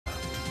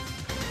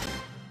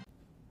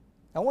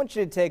I want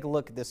you to take a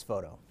look at this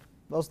photo.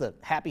 Those are the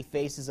happy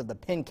faces of the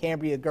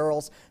Cambria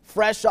girls,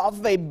 fresh off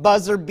of a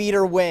buzzer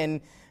beater win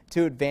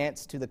to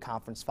advance to the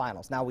conference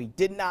finals. Now, we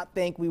did not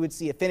think we would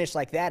see a finish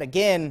like that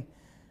again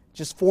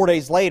just 4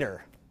 days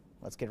later.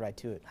 Let's get right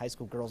to it. High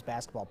school girls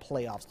basketball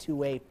playoffs,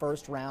 2A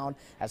first round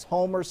as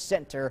Homer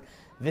Center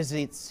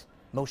visits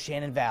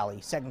Moshannon Valley.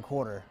 Second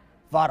quarter,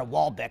 Vada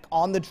Walbeck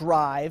on the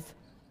drive.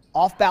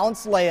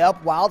 Off-balance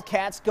layup.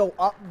 Wildcats go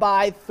up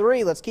by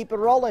 3. Let's keep it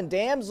rolling.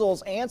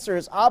 Damsels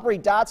answers. Aubrey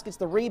Dotz gets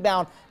the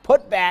rebound.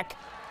 Put back.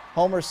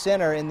 Homer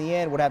Center in the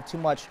end would have too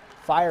much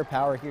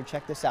firepower here.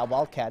 Check this out.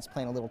 Wildcats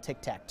playing a little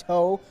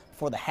tic-tac-toe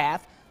before the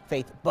half.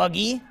 Faith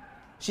Buggy.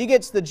 She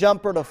gets the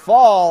jumper to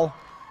fall.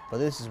 But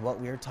this is what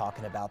we were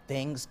talking about.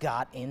 Things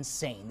got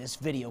insane. This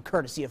video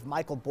courtesy of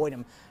Michael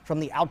Boydham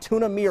from the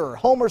Altoona Mirror.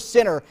 Homer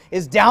Center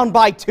is down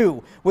by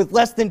 2 with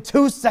less than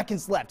 2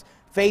 seconds left.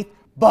 Faith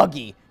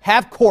Buggy,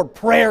 half-court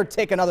prayer.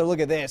 Take another look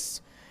at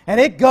this. And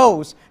it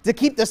goes to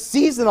keep the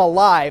season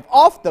alive.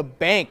 Off the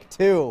bank,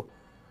 too.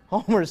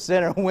 Homer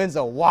Center wins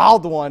a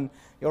wild one.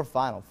 Your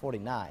final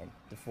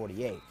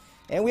 49-48.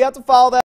 And we have to follow that.